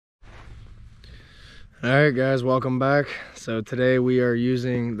All right guys, welcome back. So today we are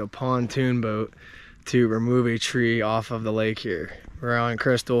using the pontoon boat to remove a tree off of the lake here. We're on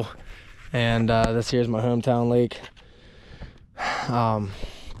Crystal, and this here's my hometown lake. I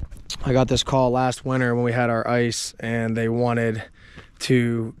got this call last winter when we had our ice, and they wanted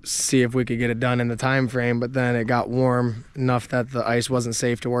to see if we could get it done in the time frame, but then it got warm enough that the ice wasn't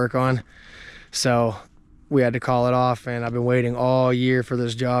safe to work on. So we had to call it off, and I've been waiting all year for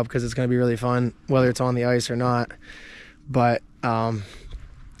this job because it's going to be really fun, whether it's on the ice or not. But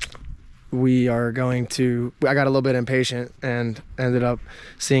we are going to, I got a little bit impatient and ended up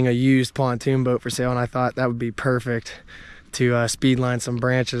seeing a used pontoon boat for sale, and I thought that would be perfect to speed line some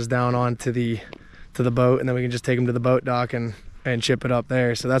branches down onto the boat, and then we can just take them to the boat dock and ship it up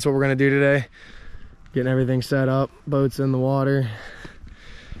there. So that's what we're going to do today, getting everything set up. Boat's in the water.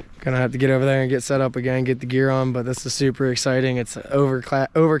 Gonna have to get over there and get set up again, get the gear on, but this is super exciting. It's an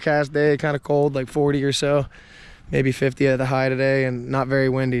overcast day, kind of cold, like 40 or so, maybe 50 at the high today, and not very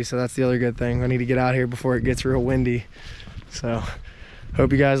windy, so that's the other good thing. I need to get out here before it gets real windy. So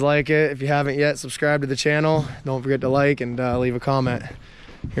hope you guys like it. If you haven't yet, subscribe to the channel. Don't forget to like and leave a comment.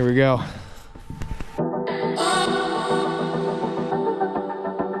 Here we go.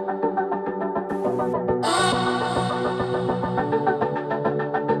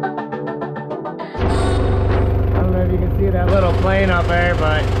 That little plane up there,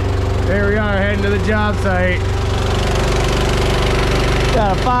 but here we are heading to the job site.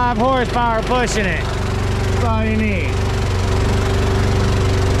 Got a 5 horsepower pushing it. That's all you need.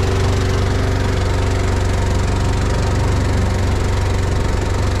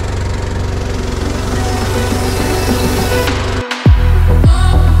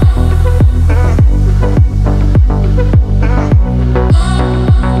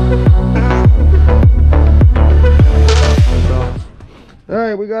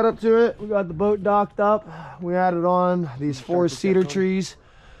 We got up to it. We got the boat docked up. We added on these 4 cedar trees.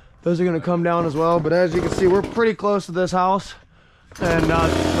 Those are going to come down as well, but as you can see, we're pretty close to this house. And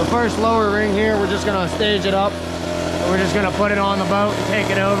the first lower ring here, we're just going to stage it up. We're just going to put it on the boat and take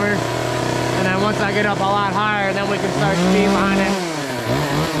it over. And then once I get up a lot higher, then we can start speed lining.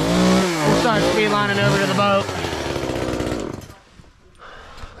 We'll start speed lining over to the boat.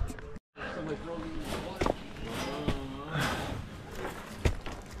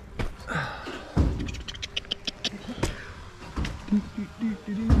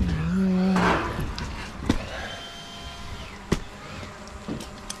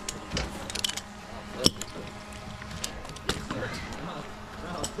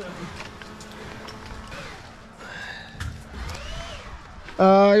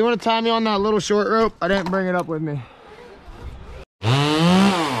 You want to tie me on that little short rope? I didn't bring it up with me.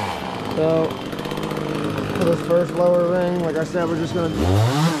 So for this first lower ring, like I said, we're just going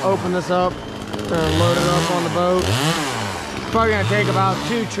to open this up and load it up on the boat. It's probably going to take about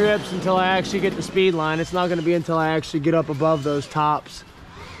 2 trips until I actually get the speed line. It's not going to be until I actually get up above those tops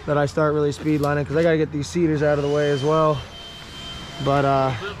that I start really speed lining, because I got to get these cedars out of the way as well. But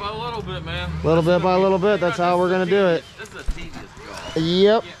little bit by little bit, man. Little bit by little bit, that's how we're going to do it. This is a tedious job.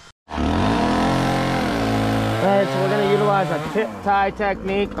 Yep. Alright, so we're going to utilize a tip tie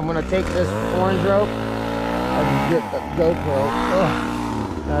technique. I'm going to take this orange rope and get the GoPro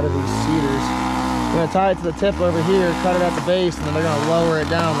out of these cedars. I'm going to tie it to the tip over here, cut it at the base, and then they're going to lower it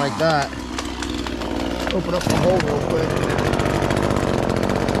down like that. Open up the hole real quick.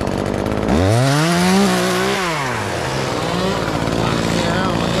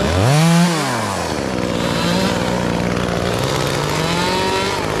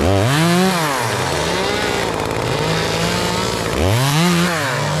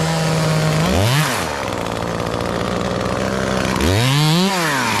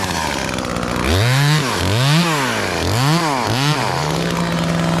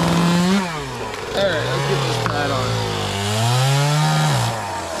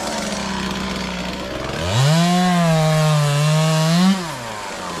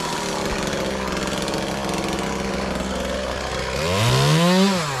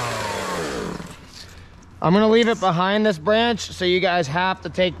 I'm gonna leave it behind this branch, so you guys have to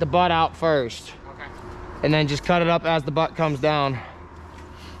take the butt out first. Okay. And then just cut it up as the butt comes down.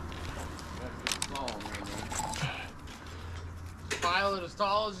 File it as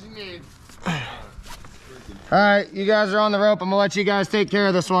tall as you need. All right, you guys are on the rope. I'm gonna let you guys take care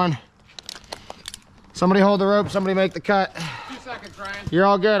of this one. Somebody hold the rope, somebody make the cut. 2 seconds, Ryan. You're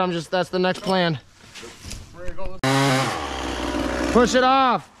all good, that's the next plan. Push it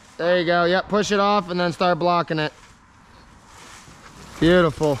off. There you go. Yep, push it off and then start blocking it.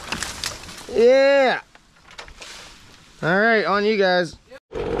 Beautiful. Yeah. All right, on you guys.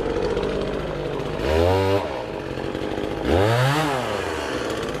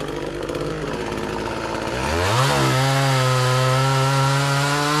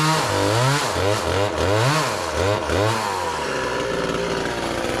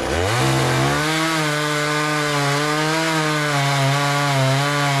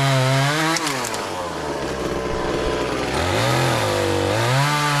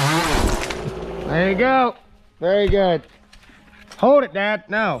 Very good. Hold it, Dad.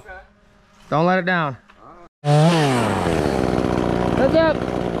 No. Don't let it down. Heads up.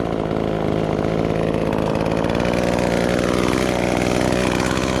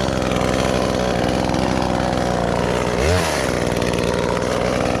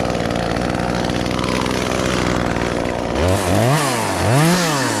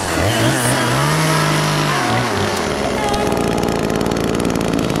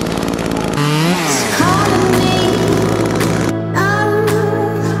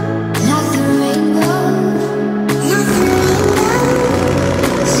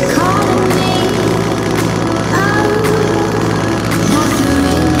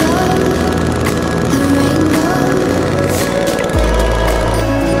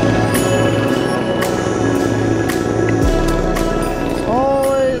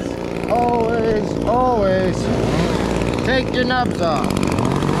 Take your nubs off.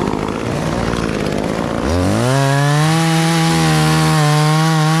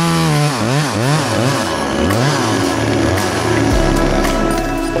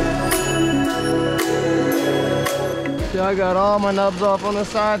 See, I got all my nubs off on the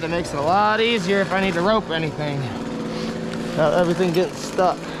side. That makes it a lot easier if I need to rope anything. Got everything getting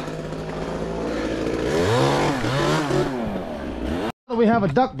stuck. We have a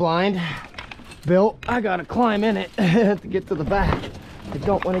duck blind built. I gotta climb in it to get to the back. I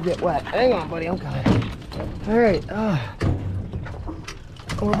don't want to get wet. Hang on, buddy, I'm coming. All right,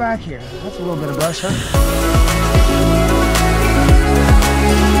 we're back here. That's a little bit of brush, huh?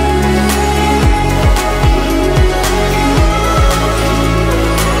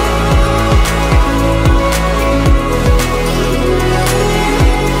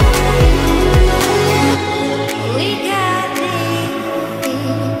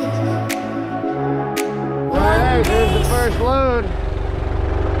 Load,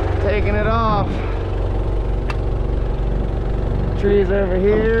 taking it off. Trees over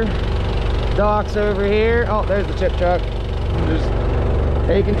here, docks over here. Oh, there's the chip truck. Just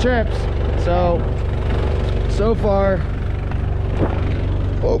taking trips. So far,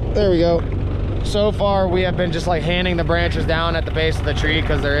 oh, there we go. So far, we have been just like handing the branches down at the base of the tree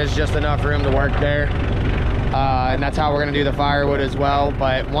because there is just enough room to work there. And that's how we're gonna do the firewood as well.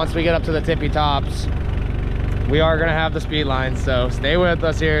 But once we get up to the tippy tops, we are gonna have the speed lines, so stay with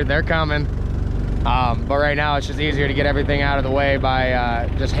us here. They're coming. But right now it's just easier to get everything out of the way by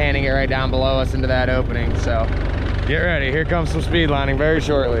just handing it right down below us into that opening. So get ready, here comes some speed lining very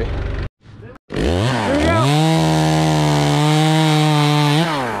shortly. Here we go.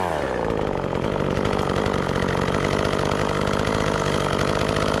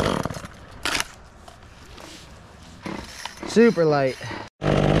 Super light.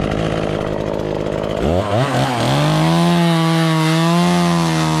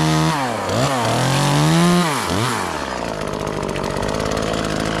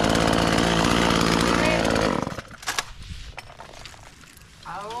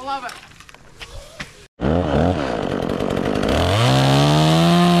 I love it.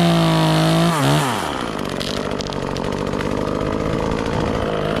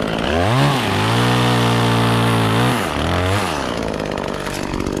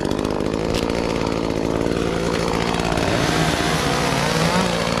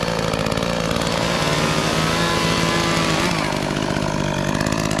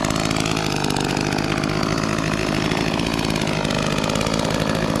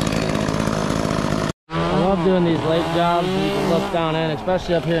 Doing these lake jobs, you can look down in,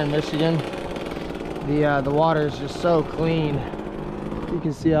 especially up here in Michigan. The water is just so clean. You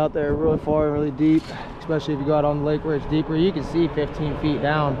can see out there really far and really deep, especially if you go out on the lake where it's deeper. You can see 15 feet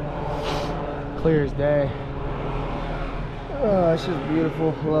down, clear as day. Oh, it's just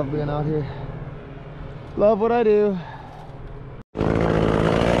beautiful. I love being out here. Love what I do.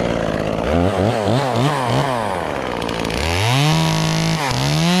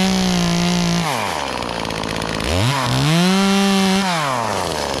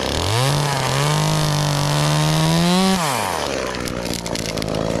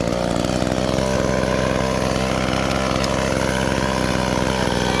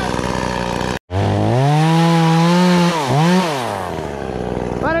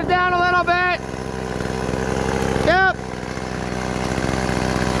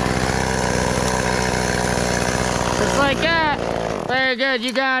 Like that. Very good,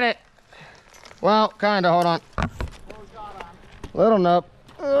 you got it. Well, kind of, hold on. Little nub.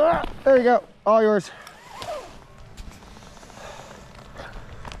 There you go, all yours.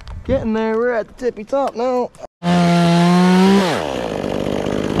 Getting there, we're at the tippy top now.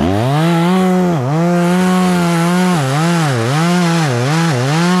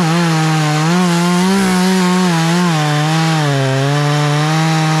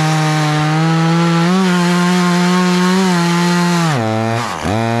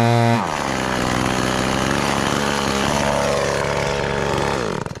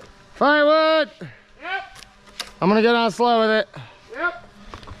 Wanna go down slow with it? Yep.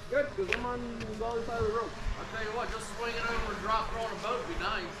 Good, because I'm on the other side of the rope. I'll tell you what, just swinging over and drop throwing a boat would be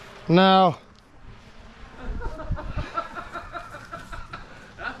nice. No.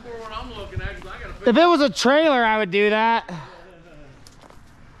 That's more what I'm looking at, because I gotta If it was a trailer, I would do that.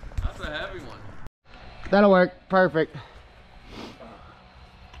 That's a heavy one. That'll work. Perfect.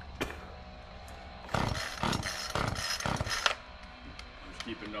 I'm just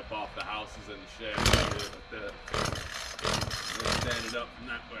keeping up off the houses and the shed. Like that. Just stand it up from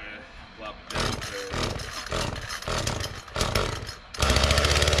that way. Flop it down there.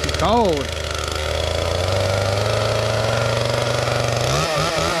 Cold.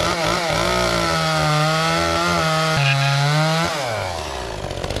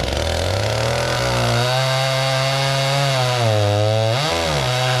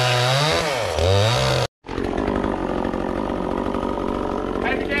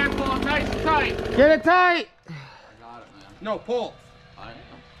 Heavy dad pull it nice and tight. Get it tight. I got it, man. No, pull. I am.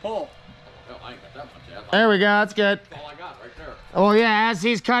 Pull. No, I ain't got that much yet. There we go. That's good. That's all I got right there. Oh yeah, as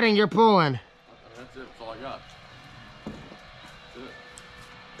he's cutting, you're pulling. That's it. That's all I got. That's it.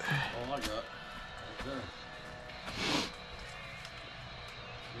 That's all I got. Right there.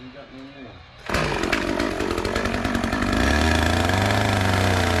 You ain't got any more.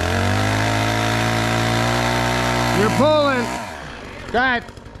 You're pulling. Go ahead.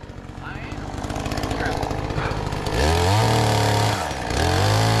 I am.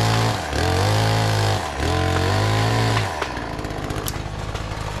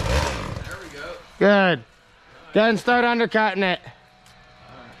 There we go. Good. Go ahead and start undercutting it.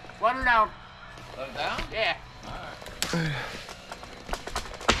 Let her down. Let it down? Yeah.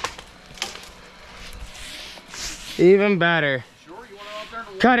 Even better. Sure, you want it out there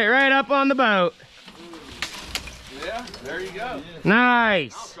to Cut it right up on the boat. Yeah, there you go.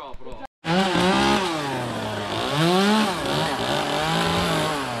 Nice. I'll chop it off.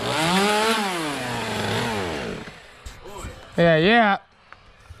 Yeah, yeah.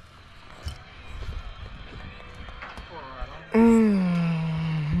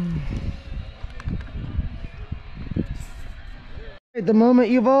 The moment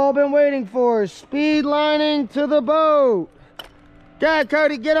you've all been waiting for, speed lining to the boat. Go ahead,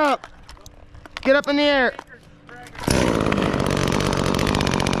 Cody, get up. Get up in the air.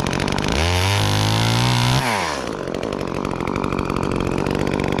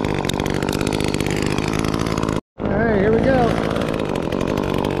 All right, here we go.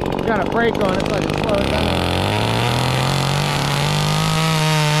 Got a brake on it so I can slow it down.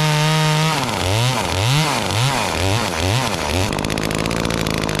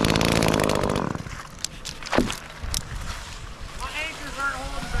 My anchors aren't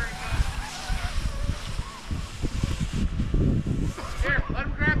holding very good. Here, let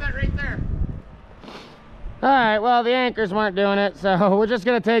him grab that right there. All right, well, the anchors weren't doing it, so we're just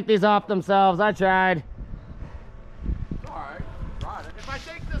gonna take these off themselves. I tried. Alright, right. If I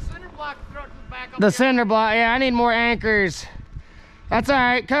take the cinder block and throw it to the back up The here, cinder block, yeah, I need more anchors. That's all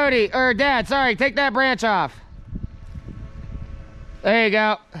right, Cody, or Dad, sorry, take that branch off. There you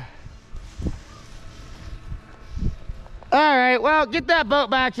go. All right, well, get that boat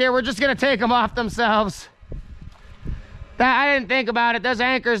back here. We're just gonna take them off themselves. That, I didn't think about it. Those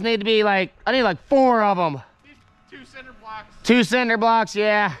anchors need to be like, I need like 4 of them. these 2 cinder blocks. 2 cinder blocks,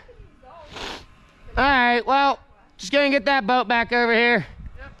 yeah. All right, well, just gonna get that boat back over here.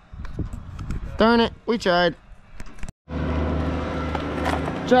 Yep. Darn it, we tried.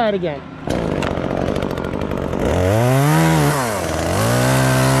 Try it again.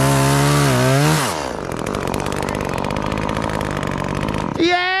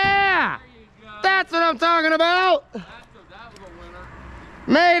 Yeah! That's what I'm talking about. That was a winner.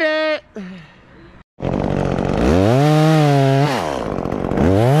 Made it.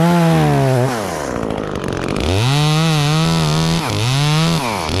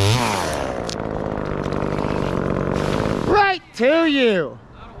 Right to you.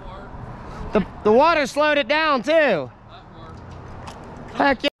 That'll work. The water slowed it down too. That'll work.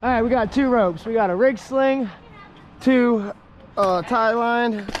 Heck yeah. All right, we got 2 ropes. We got a rig sling, 2 tie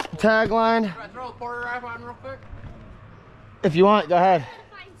line, tag line. Can I throw a quarter rifle on real quick? If you want, go ahead.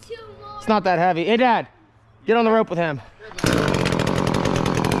 Find 2 more. It's not that heavy. Hey, Dad, get on the rope with him.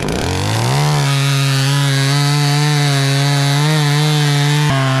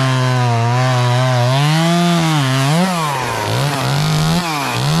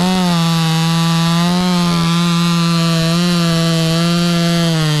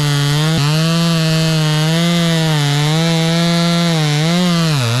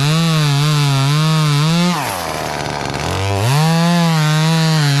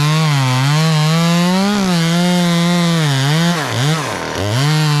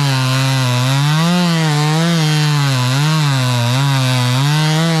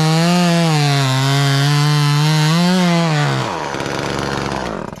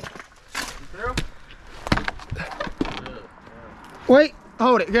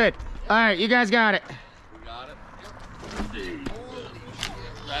 good. All right, you guys got it. We got it.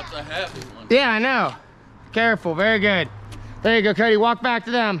 That's a heavy one. Yeah, I know. Careful, very good. There you go, Cody. Walk back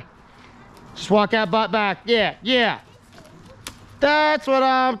to them. Just walk that butt back. Yeah, yeah. That's what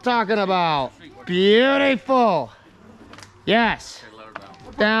I'm talking about. Beautiful. Yes. Okay, let her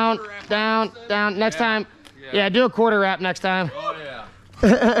Down, down. down, down. Next time. Yeah, do a quarter wrap next time. Oh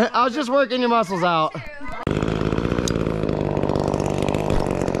yeah. I was just working your muscles out.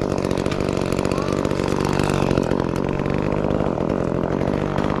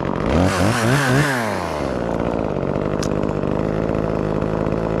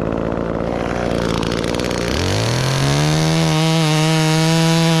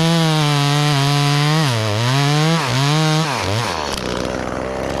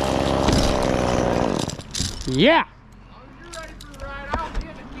 Yeah.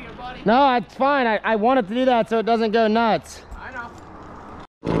 No, it's fine. I wanted to do that so it doesn't go nuts. I know.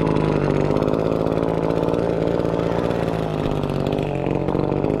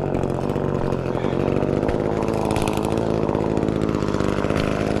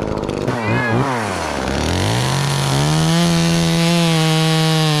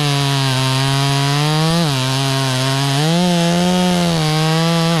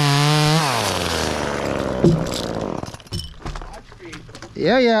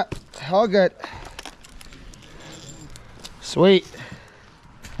 Yeah, yeah. All good. Sweet.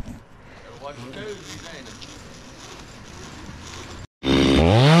 Watch your toes, ain't it?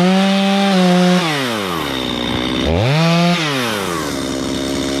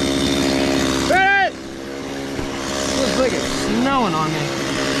 Ready? Looks like it's snowing on me.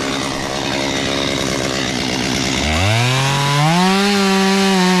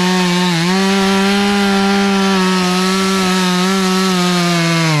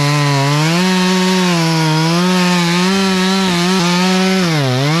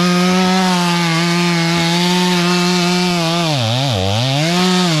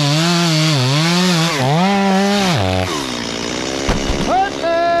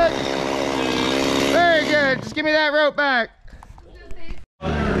 Give me that rope back. All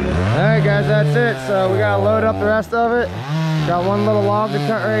right, guys, that's it. So we gotta load up the rest of it. Got one little log to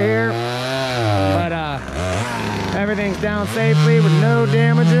cut right here, but everything's down safely with no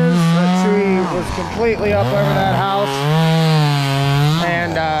damages. That tree was completely up over that house,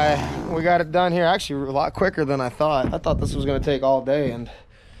 and we got it done here actually a lot quicker than I thought. I thought this was gonna take all day, and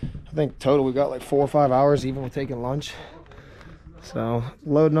I think total we got like 4 or 5 hours, even with taking lunch. So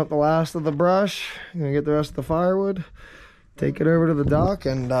loading up the last of the brush, gonna get the rest of the firewood, take it over to the dock,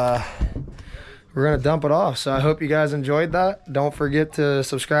 and we're gonna dump it off. So I hope you guys enjoyed that. Don't forget to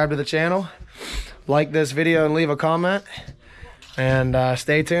subscribe to the channel, like this video, and leave a comment, and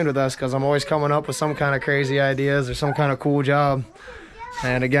stay tuned with us, because I'm always coming up with some kind of crazy ideas or some kind of cool job.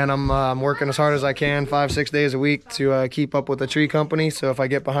 And again, I'm working as hard as I can 5-6 days a week to keep up with the tree company. So if I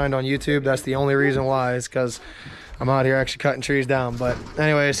get behind on YouTube, that's the only reason why, is because I'm out here actually cutting trees down. But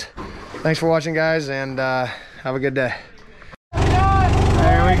anyways, thanks for watching, guys, and have a good day.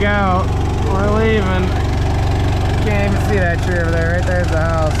 There we go. We're leaving. Can't even see that tree over there. Right there's the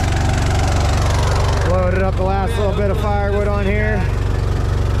house. Loaded up the last little bit of firewood on here.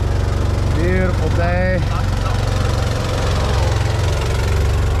 Beautiful day.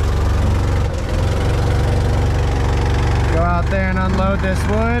 Go out there and unload this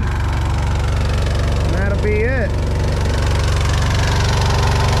wood, and that'll be it.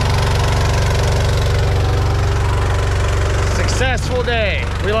 Successful day.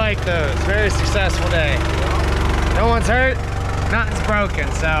 We like those. Very successful day. No one's hurt, nothing's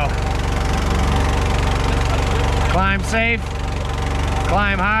broken, so climb safe,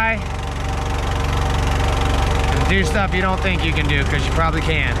 climb high, and do stuff you don't think you can do, because you probably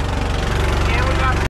can.